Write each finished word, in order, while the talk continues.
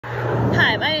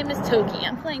Hi, my name is Toki.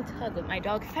 I'm playing tug with my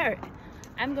dog Ferret.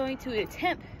 I'm going to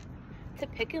attempt to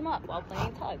pick him up while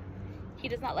playing tug. He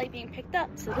does not like being picked up,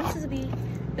 so this will be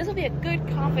a good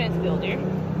confidence builder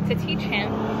to teach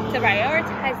him to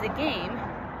prioritize the game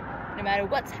no matter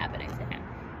what's happening to him.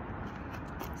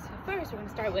 So first we're going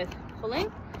to start with pulling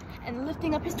and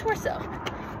lifting up his torso.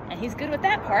 And he's good with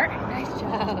that part. Nice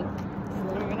job. So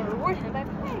then we're going to reward him by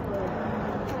playing with him.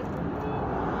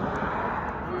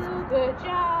 Good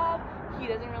job. He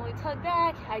doesn't really tug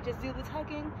back. I just do the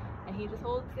tugging and he just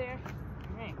holds there.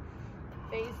 All right.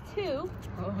 Phase 2.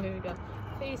 Oh, here we go.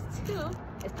 Phase 2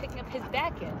 is picking up his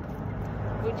back end,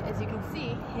 which, as you can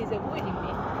see, he's avoiding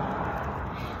me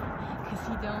because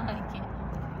he don't like it.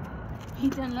 He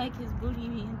doesn't like his booty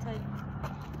being tugged.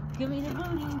 Give me the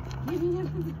booty. Give me the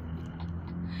booty.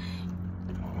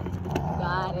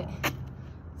 Got it.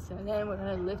 So then we're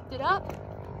gonna lift it up.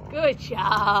 Good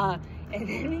job. And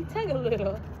then we tug a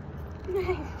little.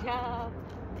 Nice job.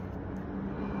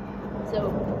 So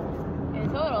in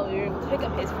total, we're able to pick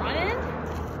up his front end.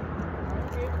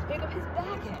 We're able to pick up his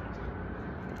back end.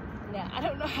 Now, I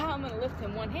don't know how I'm gonna lift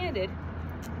him one-handed,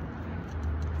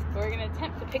 but we're gonna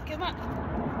attempt to pick him up.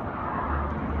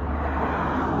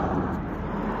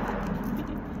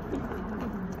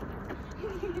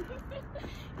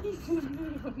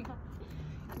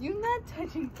 You're not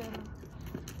touching Pedro.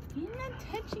 You're not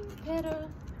touching Pedro.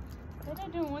 Pedro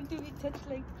don't want to be touched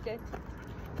like that.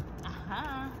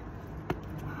 Aha.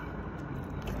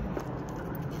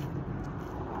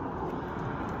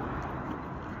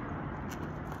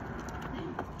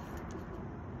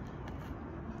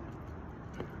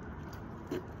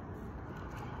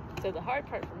 So the hard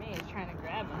part for me is trying to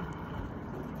grab him.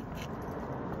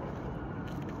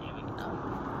 There we go.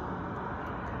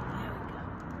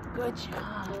 Good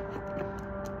job.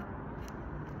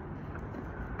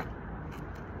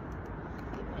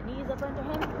 Get my knees up under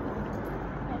him.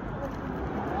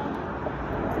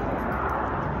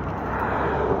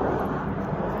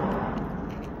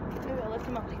 Maybe I'll lift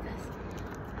him up like this.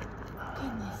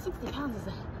 Goodness, 60 pounds is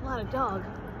a lot of dog.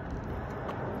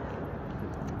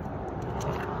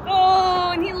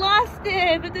 Oh, and he lost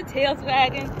it, but the tail's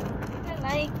wagging. Good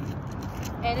night.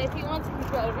 And if he wants, he's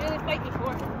got to really fight me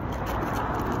for it.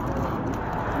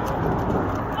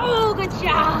 Oh, good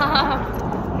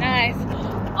job. Nice.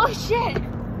 Oh, shit.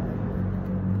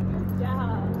 Good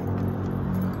job.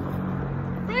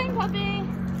 Bring, puppy.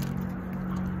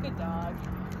 Good dog.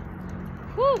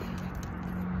 Whew.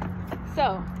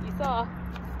 So, you saw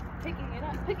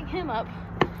picking him up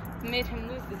made him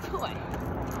lose the toy.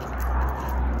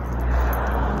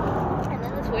 And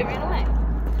then the toy ran away.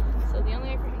 So the only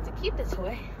way for him to keep the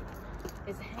toy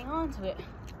is to hang on to it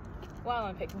while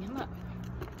I'm picking him up.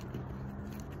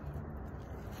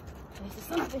 This is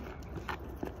something.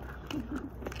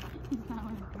 It's not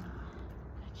working.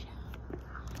 Good job.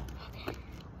 Okay.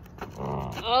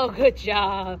 Oh, good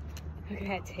job. Look at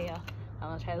that tail. I'm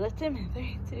gonna try to lift him in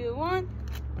 3, 2, 1.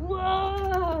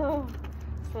 Whoa!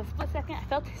 So a split second, I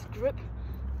felt his grip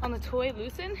on the toy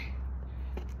loosen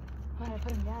when I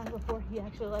put him down before he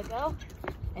actually let go.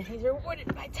 And he's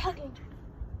rewarded by tugging.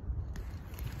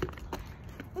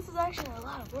 This is actually a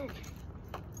lot of work.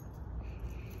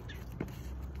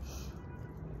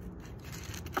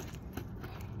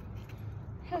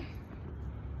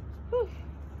 Whew.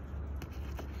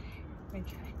 Let me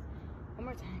try one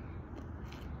more time.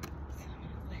 So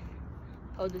I'm gonna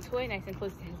hold the toy nice and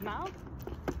close to his mouth,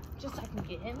 just so I can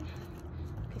get in,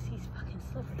 because he's fucking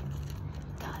slippery.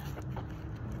 Got him.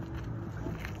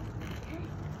 Okay.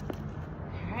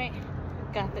 All right,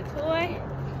 got the toy.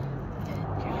 Good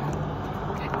job.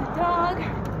 Got the dog.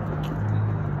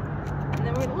 And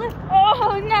then we're gonna lift.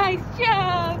 Oh, nice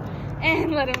job!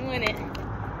 And let him win it.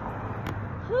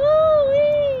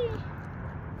 Woo-wee!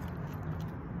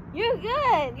 You're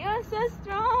good. You're so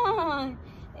strong.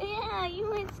 Yeah, you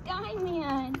went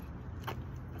Skyman.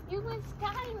 You went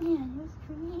Skyman. It was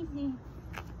crazy.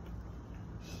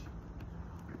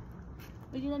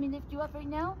 Would you let me lift you up right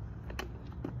now?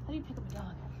 How do you pick up a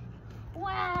dog?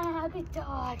 Wow, good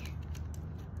dog.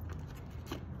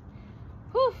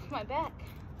 Whew, my back.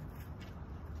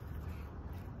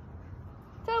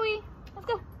 Zoe, let's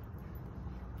go.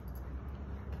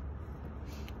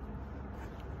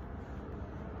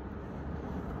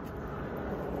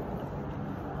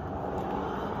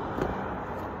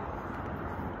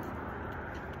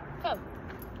 Go.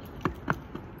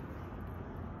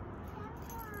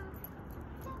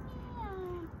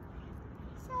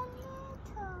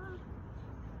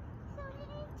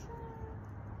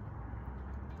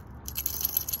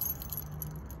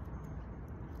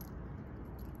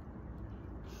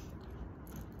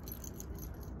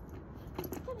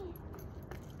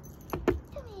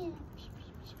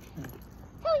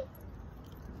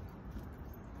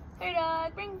 Here,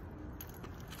 dog, bring.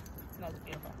 Smells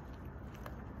beautiful.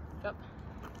 Yep.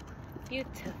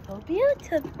 Beautiful,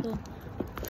 beautiful.